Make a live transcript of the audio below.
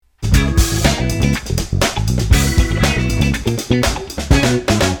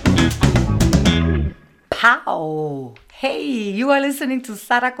Wow. Hey, you are listening to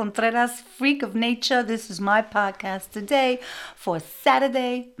Sara Contreras, Freak of Nature. This is my podcast today for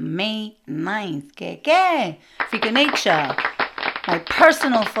Saturday, May 9th. ¿Qué? Freak of Nature. My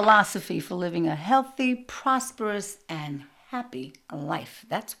personal philosophy for living a healthy, prosperous, and happy life.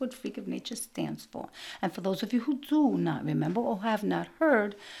 That's what Freak of Nature stands for. And for those of you who do not remember or have not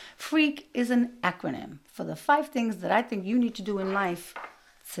heard, Freak is an acronym for the 5 things that I think you need to do in life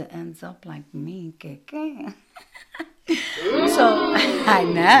to end up like me. So I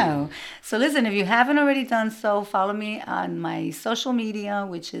know. So listen, if you haven't already done so, follow me on my social media,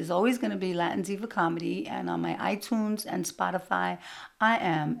 which is always going to be Latin Diva Comedy, and on my iTunes and Spotify. I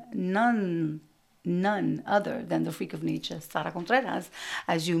am none other than the Freak of Nature, Sara Contreras,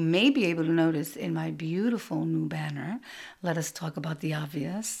 as you may be able to notice in my beautiful new banner. Let us talk about the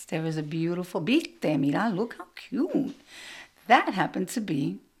obvious. There is a beautiful, viste, mira, look how cute. That happened to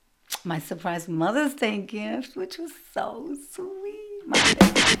be my surprise Mother's Day gift, which was so sweet.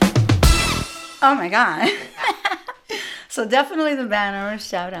 Oh my God. So definitely the banner,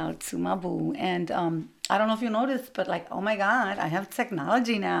 shout out to my boo. And I don't know if you noticed, but like, oh my God, I have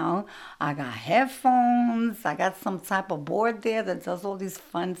technology now. I got headphones. I got some type of board there that does all these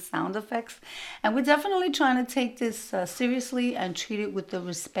fun sound effects. And we're definitely trying to take this seriously and treat it with the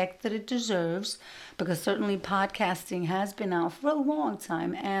respect that it deserves, because certainly podcasting has been out for a long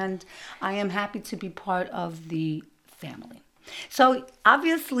time. And I am happy to be part of the family. So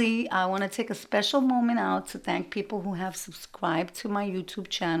obviously, I want to take a special moment out to thank people who have subscribed to my YouTube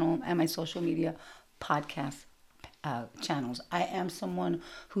channel and my social media podcast channels. I am someone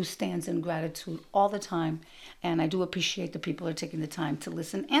who stands in gratitude all the time, and I do appreciate the people who are taking the time to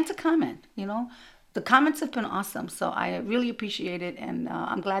listen and to comment. You know, the comments have been awesome, so I really appreciate it, and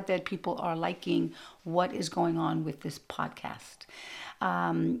I'm glad that people are liking what is going on with this podcast.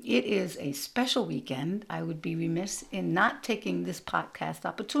 It is a special weekend. I would be remiss in not taking this podcast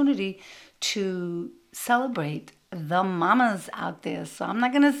opportunity to celebrate the mamas out there. So I'm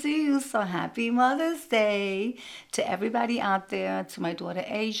not going to see you. So happy Mother's Day to everybody out there, to my daughter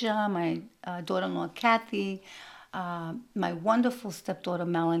Asia, my daughter-in-law Kathy, my wonderful stepdaughter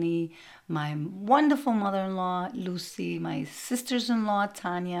Melanie, my wonderful mother-in-law Lucy, my sisters-in-law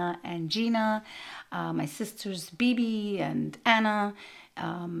Tanya and Gina, my sisters Bibi and Anna,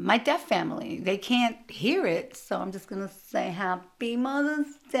 my deaf family. They can't hear it, so I'm just going to say Happy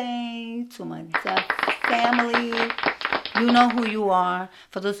Mother's Day to my deaf family. You know who you are.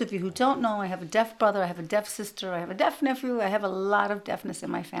 For those of you who don't know, I have a deaf brother, I have a deaf sister, I have a deaf nephew, I have a lot of deafness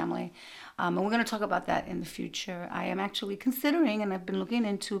in my family. And we're going to talk about that in the future. I am actually considering, and I've been looking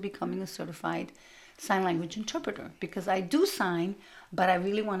into becoming a certified sign language interpreter, because I do sign, but I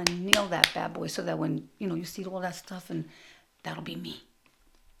really want to nail that bad boy so that when, you see all that stuff, and that'll be me.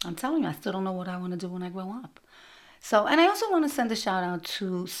 I'm telling you, I still don't know what I want to do when I grow up. So, and I also want to send a shout out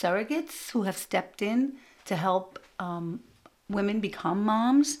to surrogates who have stepped in to help women become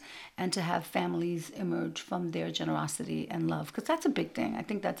moms and to have families emerge from their generosity and love, because that's a big thing. I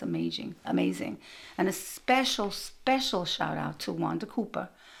think that's amazing. And a special shout out to Wanda Cooper,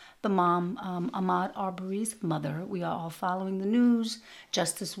 the mom, Ahmaud Arbery's mother. We are all following the news.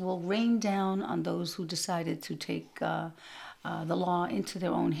 Justice will rain down on those who decided to take the law into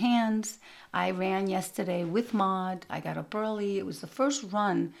their own hands. I ran yesterday with Maud. I got up early. It was the first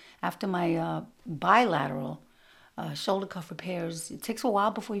run after my bilateral shoulder cuff repairs. It takes a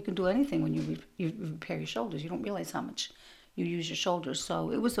while before you can do anything when you repair your shoulders. You don't realize how much you use your shoulders. So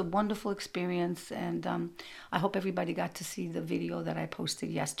it was a wonderful experience, and I hope everybody got to see the video that I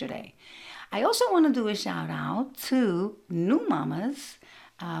posted yesterday. I also want to do a shout out to new mamas.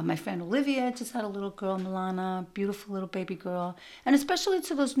 My friend Olivia just had a little girl, Milana, beautiful little baby girl. And especially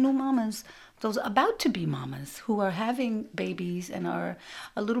to those new mamas, those about to be mamas who are having babies and are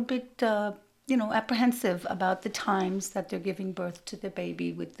a little bit, apprehensive about the times that they're giving birth to their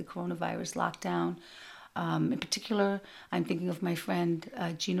baby with the coronavirus lockdown. In particular, I'm thinking of my friend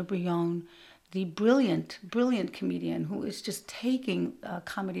Gina Brion, the brilliant comedian who is just taking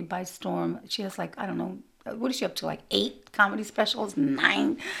comedy by storm. She has what is she up to, 8 comedy specials?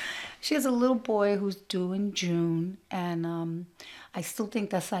 9? She has a little boy who's due in June, and I still think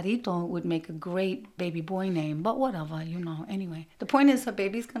that Sarito would make a great baby boy name, but whatever, Anyway, the point is her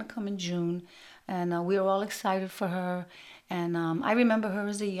baby's going to come in June, and we are all excited for her. And I remember her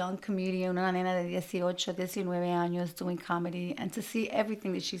as a young comedian, una nena de 18, 19 años, doing comedy, and to see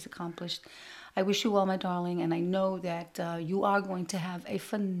everything that she's accomplished. I wish you well, my darling, and I know that you are going to have a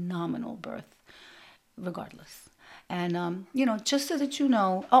phenomenal birth, regardless. And, just so that you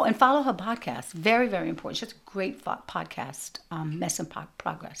know, and follow her podcast. Very, very important. She has a great podcast, Mess in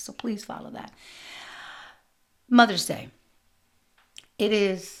Progress. So please follow that. Mother's Day. It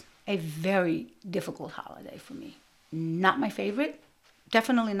is a very difficult holiday for me. Not my favorite.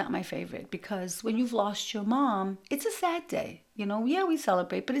 Definitely not my favorite, because when you've lost your mom, it's a sad day. Yeah, we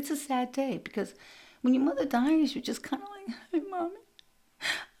celebrate, but it's a sad day because when your mother dies, you're just kind of like, hey, mommy,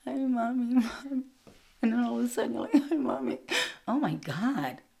 hey, mommy, mommy. And then all of a sudden you're like, hey, mommy. Oh my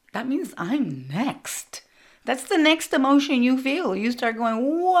God, that means I'm next. That's the next emotion you feel. You start going,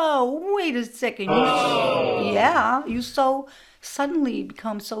 whoa, wait a second. Yeah, you so suddenly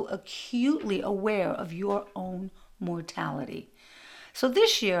become so acutely aware of your own mortality. So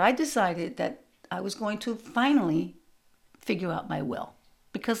this year I decided that I was going to finally figure out my will.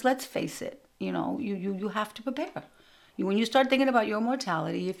 Because let's face it, you have to prepare. When you start thinking about your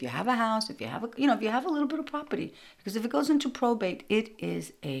mortality, if you have a house, if you have if you have a little bit of property, because if it goes into probate, it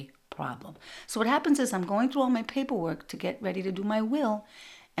is a problem. So what happens is I'm going through all my paperwork to get ready to do my will,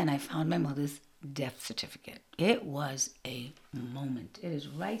 and I found my mother's death certificate. It was a moment. It is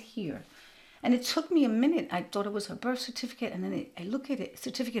right here. And it took me a minute. I thought it was her birth certificate, and then I look at it,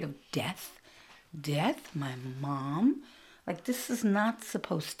 certificate of death. Death? My mom? Like, this is not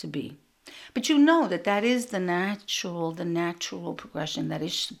supposed to be. But you know that is the natural progression that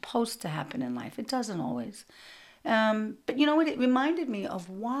is supposed to happen in life. It doesn't always. But you know what? It reminded me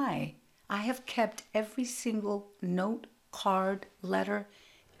of why I have kept every single note, card, letter,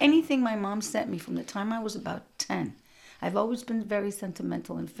 anything my mom sent me from the time I was about 10. I've always been very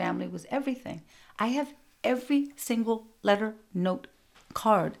sentimental, and family was everything. I have every single letter, note,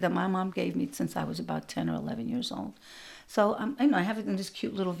 card that my mom gave me since I was about 10 or 11 years old. So I have it in this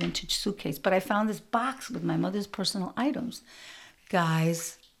cute little vintage suitcase, but I found this box with my mother's personal items.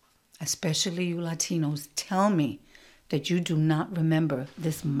 Guys, especially you Latinos, tell me that you do not remember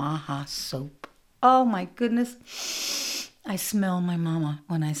this Maha soap. Oh my goodness. I smell my mama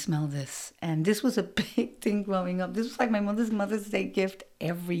when I smell this. And this was a big thing growing up. This was like my Mother's Day gift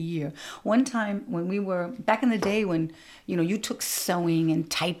every year. One time when we were, back in the day when, you took sewing and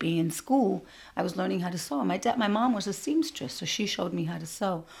typing in school, I was learning how to sew. My mom was a seamstress, so she showed me how to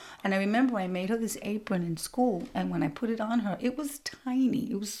sew. And I remember I made her this apron in school, and when I put it on her, it was tiny.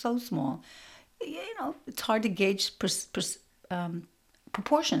 It was so small. It's hard to gauge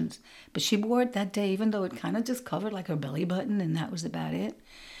proportions, but she wore it that day, even though it kind of just covered like her belly button, and that was about it.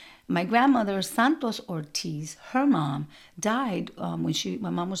 My grandmother, Santos Ortiz, her mom, died when my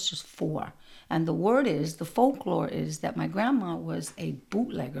mom was just 4. And the folklore is that my grandma was a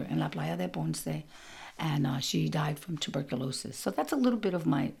bootlegger in La Playa de Ponce, and she died from tuberculosis. So that's a little bit of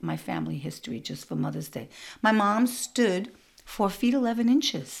my family history just for Mother's Day. My mom stood 4 feet 11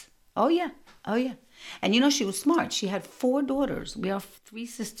 inches. Oh yeah. And she was smart. She had 4 daughters. We are 3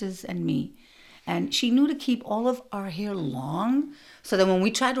 sisters and me. And she knew to keep all of our hair long so that when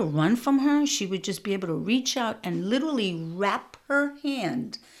we tried to run from her, she would just be able to reach out and literally wrap her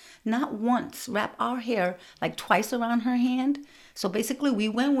hand, not once, wrap our hair like twice around her hand. So basically we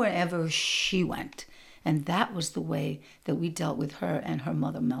went wherever she went. And that was the way that we dealt with her and her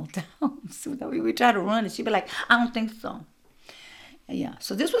mother meltdown. So that we would try to run and she'd be like, I don't think so. Yeah,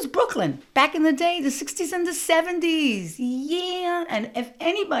 so this was Brooklyn back in the day, the 60s and the 70s. Yeah, and if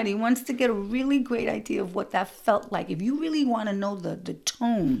anybody wants to get a really great idea of what that felt like, if you really want to know the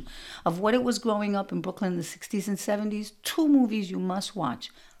tone of what it was growing up in Brooklyn in the 60s and 70s, 2 movies you must watch.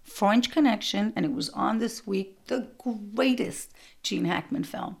 French Connection, and it was on this week, the greatest Gene Hackman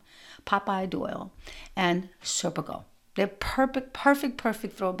film, Popeye Doyle, and Serpico. They're perfect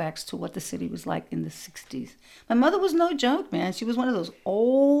throwbacks to what the city was like in the 60s. My mother was no joke, man. She was one of those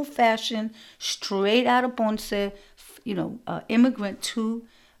old-fashioned, straight out of Ponce, immigrant to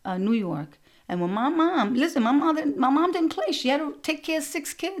New York. And when my mom didn't play. She had to take care of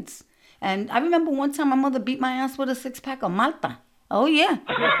 6 kids. And I remember one time my mother beat my ass with a 6-pack of Malta. Oh, yeah.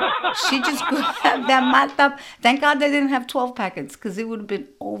 She just grabbed that Malta. Thank God they didn't have 12 packets because it would have been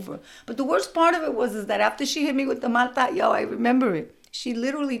over. But the worst part of it was that after she hit me with the Malta, I remember it. She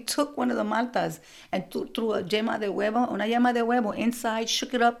literally took one of the Maltas and threw una yema de huevo inside,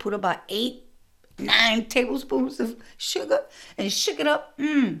 shook it up, put about 8-9 tablespoons of sugar and shook it up.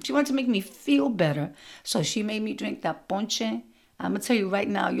 She wanted to make me feel better. So she made me drink that ponche. I'm going to tell you right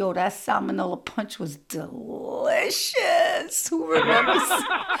now, that salmonella punch was delicious. Who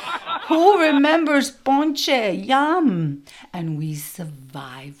remembers ponche? Yum. And we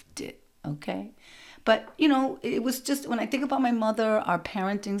survived it, okay? But, it was just, when I think about my mother, our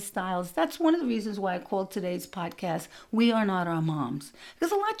parenting styles, that's one of the reasons why I called today's podcast, We Are Not Our Moms.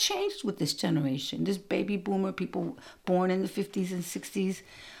 Because a lot changed with this generation. This baby boomer, people born in the 50s and 60s.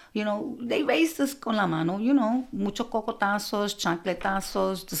 You know, they raised us con la mano, mucho cocotazos,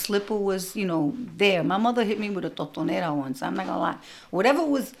 chancletazos. The slipper was, there. My mother hit me with a totonera once. I'm not gonna lie. Whatever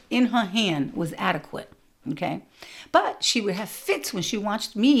was in her hand was adequate, okay? But she would have fits when she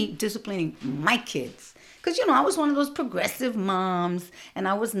watched me disciplining my kids. Because, I was one of those progressive moms, and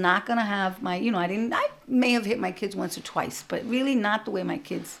I was not going to have I may have hit my kids once or twice, but really not the way my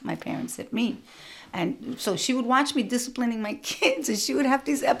parents hit me. And so she would watch me disciplining my kids, and she would have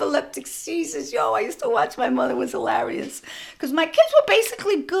these epileptic seizures. I used to watch my mother. It was hilarious. Because my kids were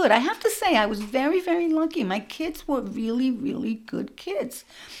basically good. I have to say, I was very, very lucky. My kids were really, really good kids.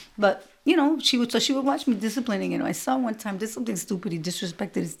 But, she would watch me disciplining. I saw one time, did something stupid. He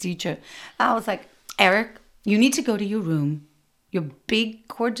disrespected his teacher. I was like, Eric, you need to go to your room, your big,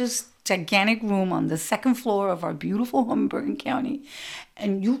 gorgeous, gigantic room on the second floor of our beautiful home in Bergen County,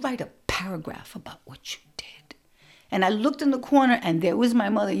 and you write a paragraph about what you did. And I looked in the corner, and there was my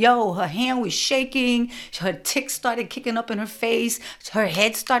mother. Her hand was shaking. Her tics started kicking up in her face. Her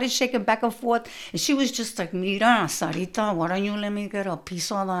head started shaking back and forth. And she was just like, Mira, Sarita, why don't you let me get a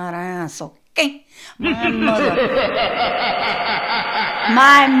piece of that ass, okay?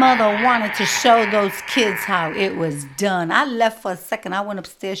 My mother wanted to show those kids how it was done. I left for a second. I went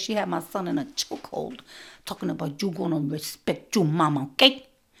upstairs. She had my son in a chokehold, talking about you gonna respect your mama, okay?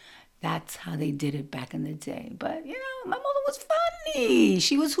 That's how they did it back in the day. But, my mother was funny.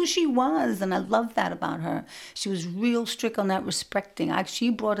 She was who she was, and I love that about her. She was real strict on that respecting. She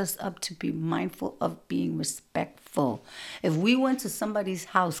brought us up to be mindful of being respectful. If we went to somebody's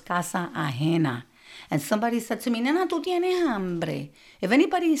house, casa ajena, and somebody said to me, Nena, tú tienes hambre. If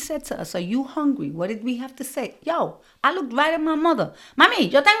anybody said to us, are you hungry? What did we have to say? I looked right at my mother.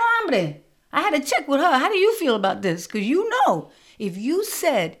 Mami, yo tengo hambre. I had to check with her. How do you feel about this? Because if you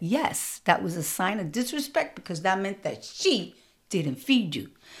said yes, that was a sign of disrespect because that meant that she didn't feed you.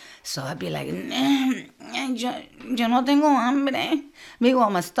 So I'd be like, yo no tengo hambre. Meanwhile,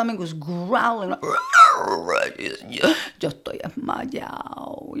 my stomach was growling. Yo estoy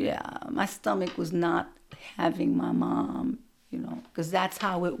desmayado. Yeah, my stomach was not having my mom, because that's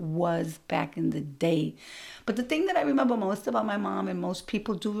how it was back in the day. But the thing that I remember most about my mom, and most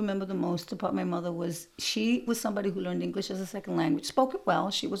people do remember the most about my mother, was she was somebody who learned English as a second language, spoke it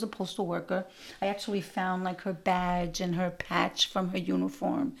well. She was a postal worker. I actually found her badge and her patch from her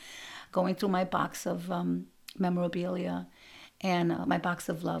uniform going through my box of memorabilia and my box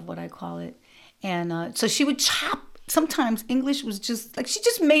of love, what I call it. And so she would chop. Sometimes English was just she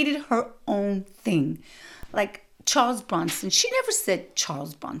just made it her own thing. Like Charles Bronson. She never said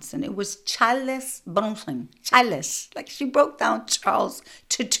Charles Bronson. It was Charles Bronson. Charles. She broke down Charles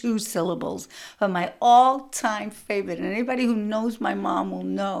to 2 syllables. But my all-time favorite, and anybody who knows my mom will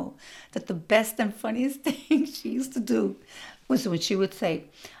know that the best and funniest thing she used to do was when she would say,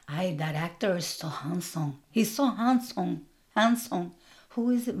 "Ay, that actor is so handsome. He's so handsome. Handsome. Who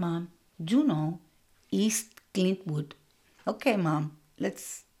is it, Mom? East Clintwood." Okay, Mom,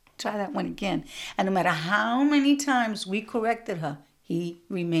 let's try that one again. And no matter how many times we corrected her, he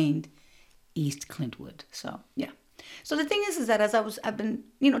remained East Clintwood. So, yeah. So the thing is that I've been,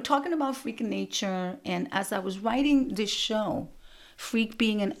 talking about freaking nature, and as I was writing this show, freak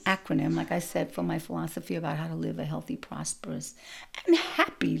being an acronym, like I said, for my philosophy about how to live a healthy, prosperous, and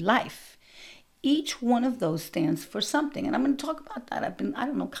happy life. Each one of those stands for something. And I'm going to talk about that. I've been,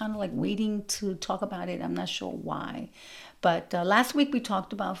 kind of waiting to talk about it. I'm not sure why. But last week we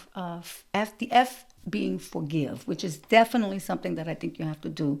talked about the F being forgive, which is definitely something that I think you have to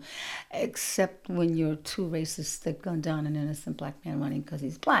do, except when you're 2 racists that gun down an innocent black man running because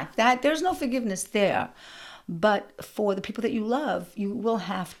he's black. There's no forgiveness there. But for the people that you love, you will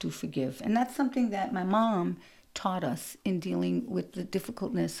have to forgive. And that's something that my mom taught us in dealing with the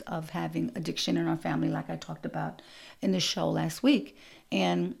difficultness of having addiction in our family, like I talked about in the show last week.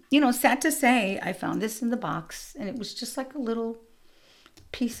 And, sad to say, I found this in the box, and it was just like a little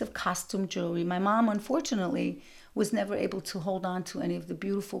piece of costume jewelry. My mom, unfortunately, was never able to hold on to any of the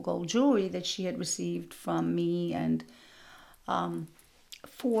beautiful gold jewelry that she had received from me, and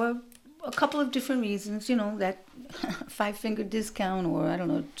for a couple of different reasons, that 5-finger discount, or I don't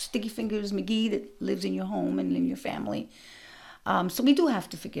know, Sticky Fingers McGee that lives in your home and in your family. So we do have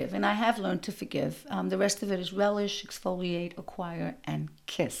to forgive, and I have learned to forgive. The rest of it is relish, exfoliate, acquire, and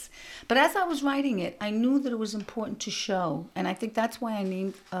kiss. But as I was writing it, I knew that it was important to show, and I think that's why I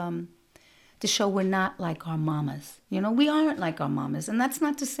named the show We're Not Like Our Mamas. We aren't like our mamas, and that's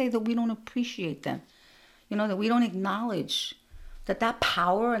not to say that we don't appreciate them, that we don't acknowledge that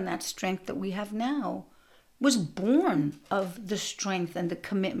power and that strength that we have now was born of the strength and the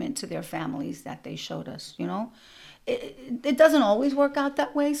commitment to their families that they showed us, it doesn't always work out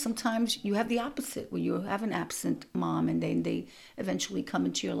that way. Sometimes you have the opposite, where you have an absent mom and then they eventually come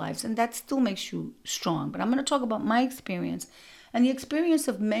into your lives, and that still makes you strong. But I'm going to talk about my experience and the experience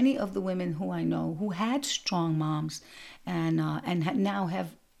of many of the women who I know who had strong moms and now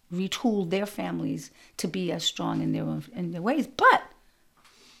have retooled their families to be as strong in their ways. But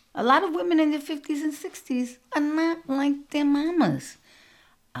a lot of women in their 50s and 60s are not like their mamas.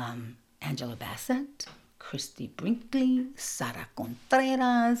 Angela Bassett, Christy Brinkley, Sara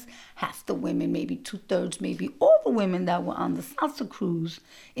Contreras, half the women, maybe two-thirds, maybe all the women that were on the Salsa Cruise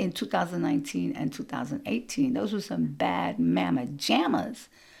in 2019 and 2018. Those were some bad mama jammas.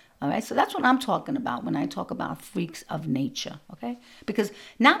 All right, so that's what I'm talking about when I talk about freaks of nature, okay? Because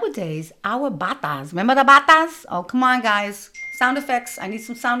nowadays, our batas, remember the batas? Oh, come on, guys. Sound effects. I need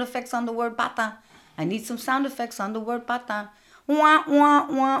some sound effects on the word bata. I need some sound effects on the word bata. Wah, wah,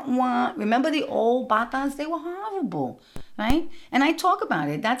 wah, wah. Remember the old batas? They were horrible, right? And I talk about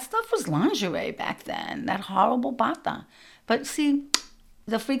it. That stuff was lingerie back then, that horrible bata. But see,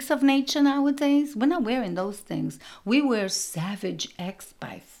 the freaks of nature nowadays, we're not wearing those things. We wear Savage X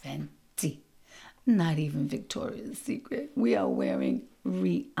by Fenty. Not even Victoria's Secret. We are wearing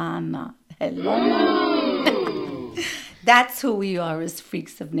Rihanna. Hello. That's who we are as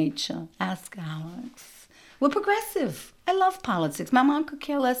freaks of nature. Ask Alex. We're progressive. I love politics. My mom could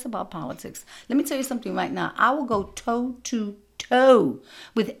care less about politics. Let me tell you something right now. I will go toe to toe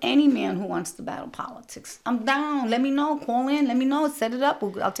with any man who wants to battle politics. I'm down. Let me know. Call in. Let me know. Set it up.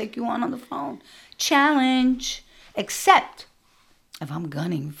 I'll take you on the phone. Challenge. Except if I'm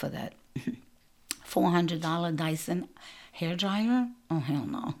gunning for that $400 Dyson hair dryer. Oh, hell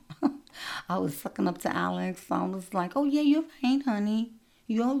no. I was sucking up to Alex. I was like, oh, yeah, you're right, honey.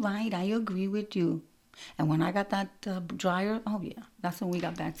 You're right. I agree with you. And when I got that dryer, oh, yeah, that's when we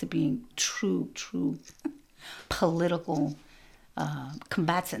got back to being true political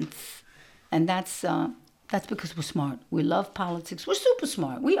combatants. And that's because we're smart. We love politics. We're super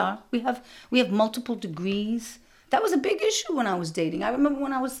smart. We are. We have multiple degrees. That was a big issue when I was dating. I remember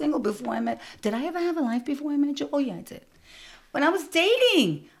when I was single before I met. Did I ever have a life before I met you? Oh, yeah, I did. When I was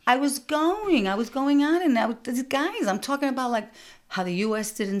dating, I was going out, and these guys, I'm talking about like how the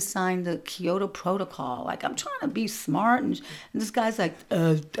U.S. didn't sign the Kyoto Protocol. Like, I'm trying to be smart, and this guy's like,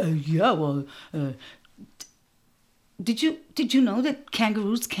 yeah, well, did you know that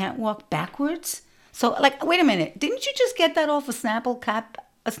kangaroos can't walk backwards? So, like, wait a minute, didn't you just get that off a Snapple cap?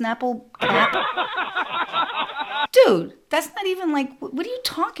 Dude, that's not even like, what are you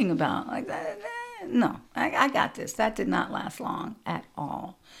talking about? Like, no, I got this. That did not last long at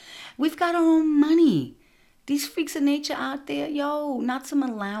all. We've got our own money. These freaks of nature out there, yo, not some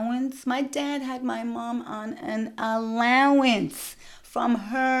allowance. My dad had my mom on an allowance from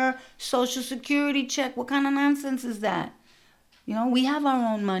her Social Security check. What kind of nonsense is that? You know, we have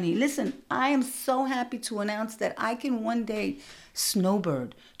our own money. Listen, I am so happy to announce that I can one day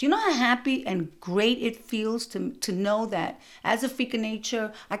snowbird. Do you know how happy and great it feels to know that as a freak of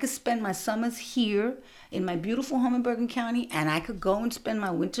nature, I could spend my summers here in my beautiful home in Bergen County, and I could go and spend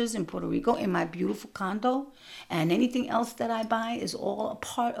my winters in Puerto Rico in my beautiful condo, and anything else that I buy is all a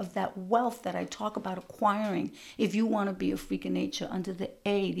part of that wealth that I talk about acquiring. If you want to be a freak of nature under the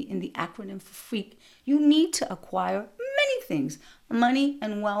A, in the acronym for freak, you need to acquire many things. Money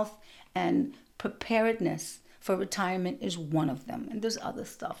and wealth and preparedness for retirement is one of them. And there's other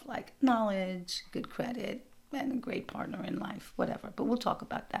stuff like knowledge, good credit, and a great partner in life, whatever. But we'll talk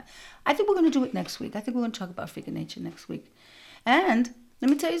about that. I think we're going to do it next week. I think we're going to talk about freak of nature next week. And let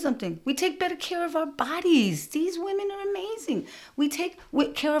me tell you something. We take better care of our bodies. These women are amazing. We take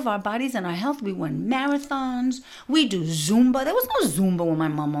care of our bodies and our health. We run marathons. We do Zumba. There was no Zumba when my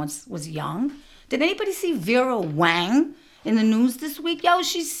mom was young. Did anybody see Vera Wang in the news this week? Yo,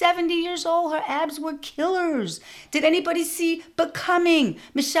 she's 70 years old. Her abs were killers. Did anybody see Becoming?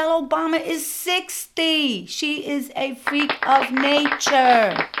 Michelle Obama is 60. She is a freak of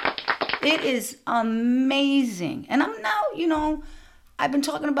nature. It is amazing. And I'm now, I've been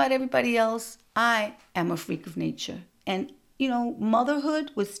talking about everybody else. I am a freak of nature. And,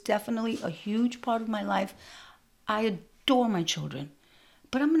 motherhood was definitely a huge part of my life. I adore my children.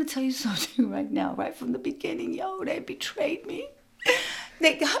 But I'm going to tell you something right now, right from the beginning. Yo, they betrayed me.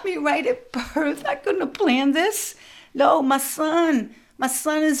 They got me right at birth. I couldn't have planned this. No, my son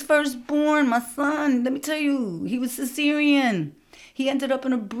is firstborn. My son, let me tell you, he was cesarean. He ended up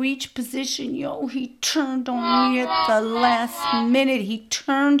in a breech position. Yo, he turned on me at the last minute. He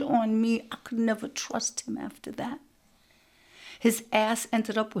turned on me. I could never trust him after that. His ass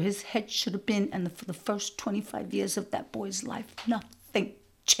ended up where his head should have been. And for the first 25 years of that boy's life, nothing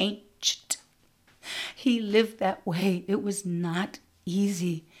changed. He lived that way. It was not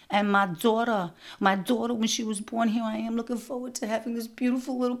easy. And my daughter, when she was born, here I am looking forward to having this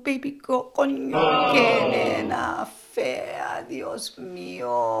beautiful little baby girl. Coño, que nena fea, Dios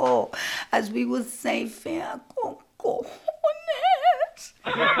mío. As we would say, fea con cojones.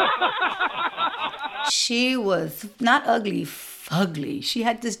 She was not ugly, fugly. She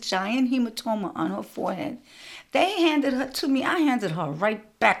had this giant hematoma on her forehead. They handed her to me. I handed her right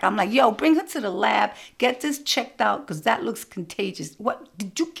back. I'm like, yo, bring her to the lab. Get this checked out because that looks contagious. What,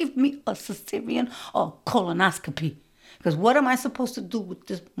 did you give me a cesarean or colonoscopy? Because what am I supposed to do with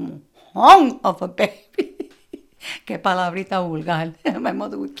this hung of a baby? Que palabrita vulgar. My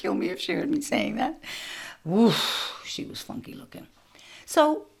mother would kill me if she heard me saying that. Oof, she was funky looking.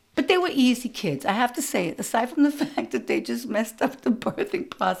 So, but they were easy kids. I have to say it. Aside from the fact that they just messed up the birthing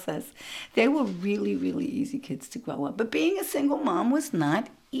process, they were really, really easy kids to grow up. But being a single mom was not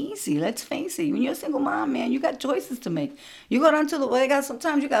easy. Let's face it. When you're a single mom, man, you got choices to make. You go down to the well,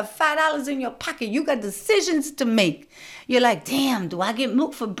 sometimes you got $5 in your pocket. You got decisions to make. You're like, damn, do I get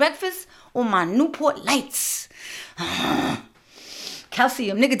milk for breakfast or my Newport Lights?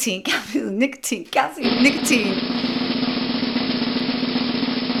 Calcium, nicotine, calcium, nicotine, calcium, nicotine.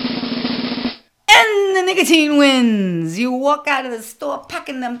 And the nicotine wins. You walk out of the store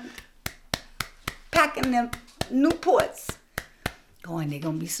packing them Newports. Going, they're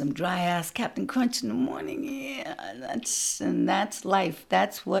gonna be some dry ass Captain Crunch in the morning. Yeah, that's life.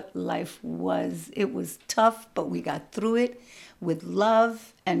 That's what life was. It was tough, but we got through it with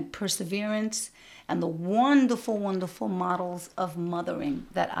love and perseverance and the wonderful, wonderful models of mothering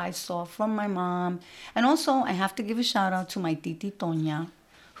that I saw from my mom. And also, I have to give a shout out to my Titi Toña,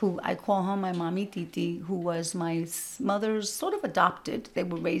 who I call her my mommy Titi, who was my mother's sort of adopted. They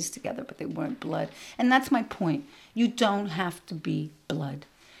were raised together, but they weren't blood. And that's my point. You don't have to be blood.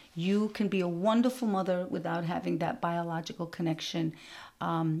 You can be a wonderful mother without having that biological connection.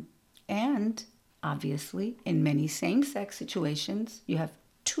 And obviously, in many same-sex situations, you have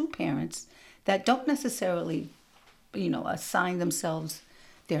two parents that don't necessarily, assign themselves.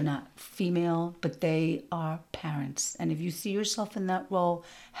 They're not female, but they are parents. And if you see yourself in that role,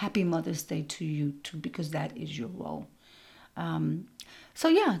 happy Mother's Day to you too, because that is your role. So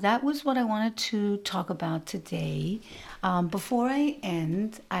yeah, that was what I wanted to talk about today. Before I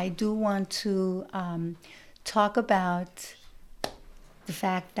end, I do want to talk about the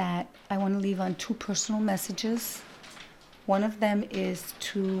fact that I want to leave on two personal messages. One of them is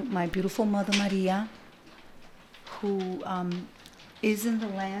to my beautiful mother, Maria, who is in the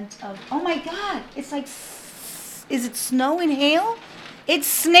land of, oh my God, it's like, is it snow and hail? It's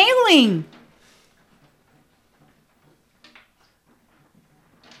snailing.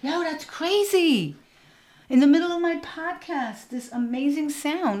 Yo, that's crazy. In the middle of my podcast, this amazing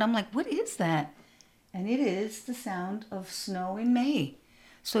sound. I'm like, what is that? And it is the sound of snow in May.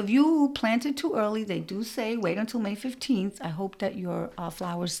 So if you planted too early, they do say wait until May 15th. I hope that your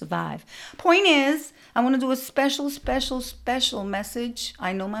flowers survive. Point is, I want to do a special message.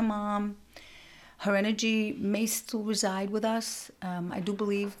 I know my mom, her energy may still reside with us. I do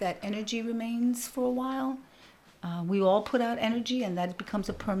believe that energy remains for a while. We all put out energy, and that becomes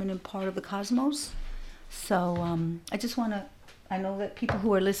a permanent part of the cosmos. So I just want to, I know that people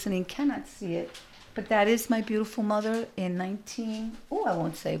who are listening cannot see it, but that is my beautiful mother in I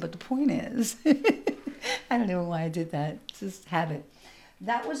won't say, but the point is, I don't know why I did that. It's just habit.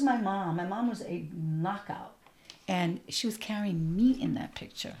 That was my mom. My mom was a knockout, and she was carrying me in that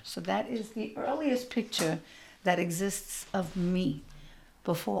picture. So that is the earliest picture that exists of me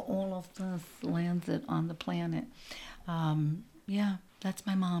before all of this landed on the planet. Yeah, that's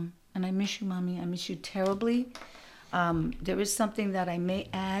my mom. And I miss you, Mommy. I miss you terribly. There is something that I may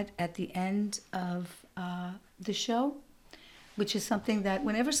add at the end of the show, which is something that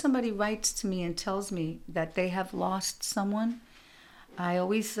whenever somebody writes to me and tells me that they have lost someone, I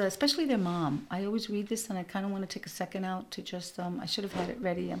always, especially their mom, I always read this and I kind of want to take a second out to just, I should have had it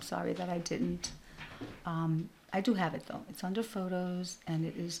ready. I'm sorry that I didn't. I do have it though. It's under photos and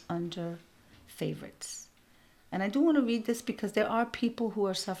it is under favorites. And I do want to read this because there are people who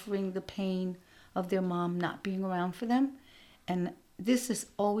are suffering the pain of their mom not being around for them. And this has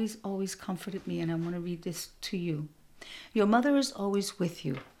always, always comforted me, and I want to read this to you. Your mother is always with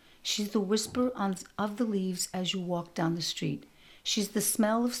you. She's the whisper of the leaves as you walk down the street. She's the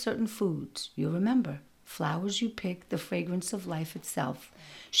smell of certain foods you'll remember. Flowers you pick, the fragrance of life itself.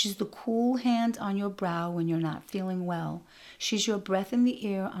 She's the cool hand on your brow when you're not feeling well. She's your breath in the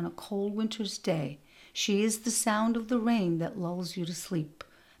air on a cold winter's day. She is the sound of the rain that lulls you to sleep.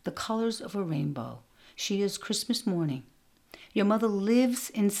 The colors of a rainbow. She is Christmas morning. Your mother lives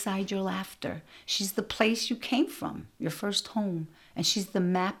inside your laughter. She's the place you came from, your first home, and she's the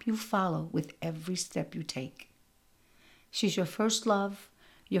map you follow with every step you take. She's your first love,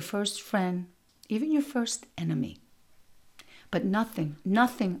 your first friend, even your first enemy. But nothing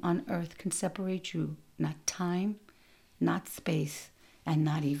on earth can separate you, not time, not space, and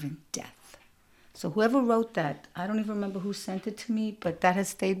not even death. So whoever wrote that, I don't even remember who sent it to me, but that has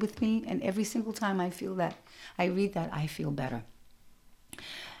stayed with me. And every single time I read that, I feel better.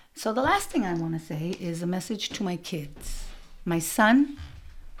 So the last thing I want to say is a message to my kids. My son,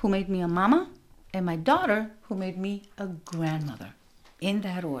 who made me a mama, and my daughter, who made me a grandmother. In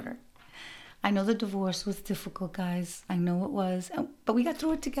that order. I know the divorce was difficult, guys. I know it was. But we got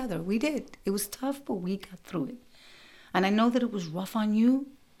through it together. We did. It was tough, but we got through it. And I know that it was rough on you,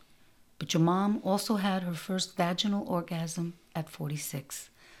 but your mom also had her first vaginal orgasm at 46.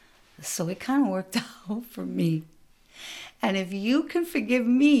 So it kind of worked out for me. And if you can forgive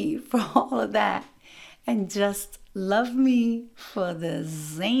me for all of that and just love me for the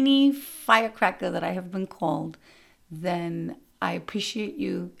zany firecracker that I have been called, then I appreciate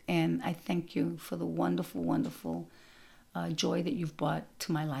you and I thank you for the wonderful, wonderful joy that you've brought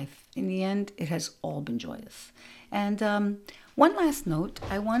to my life. In the end, it has all been joyous. And one last note,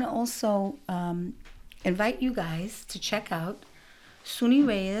 I want to also invite you guys to check out Suni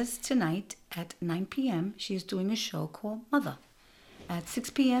Reyes tonight at 9 p.m. She's doing a show called Mother at 6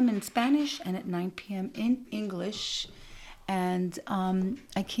 p.m. in Spanish and at 9 p.m. in English. And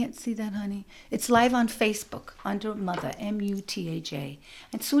I can't see that, honey. It's live on Facebook under Mother, M-U-T-H-A.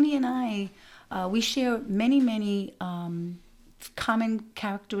 And Suni and I, we share many, many common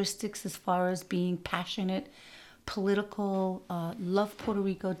characteristics as far as being passionate, political, love Puerto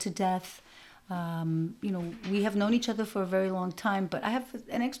Rico to death. We have known each other for a very long time, but I have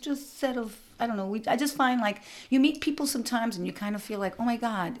an extra set of, I just find like you meet people sometimes and you kind of feel like, oh my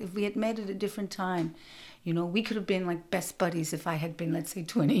God, if we had met at a different time, we could have been like best buddies if I had been, let's say,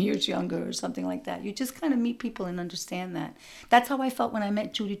 20 years younger or something like that. You just kind of meet people and understand that. That's how I felt when I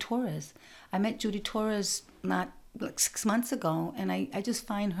met Judy Torres. I met Judy Torres not like 6 months ago, and I just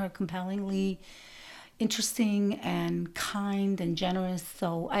find her compellingly interesting and kind and generous.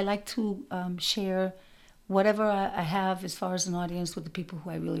 So I like to share whatever I have as far as an audience with the people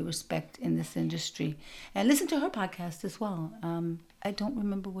who I really respect in this industry. And listen to her podcast as well. I don't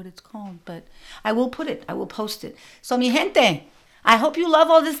remember what it's called, but I will post it. So mi gente, I hope you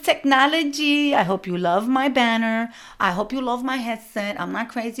love all this technology. I hope you love my banner. I hope you love my headset. I'm not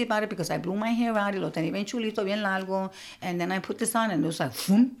crazy about it because I blew my hair out. Y lo tenía bien chulito, bien largo. And then I put this on and it was like,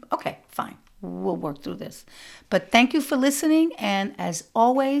 boom. Okay, fine. We'll work through this. But thank you for listening. And as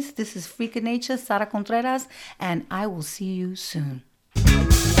always, this is Freak of Nature, Sara Contreras, and I will see you soon.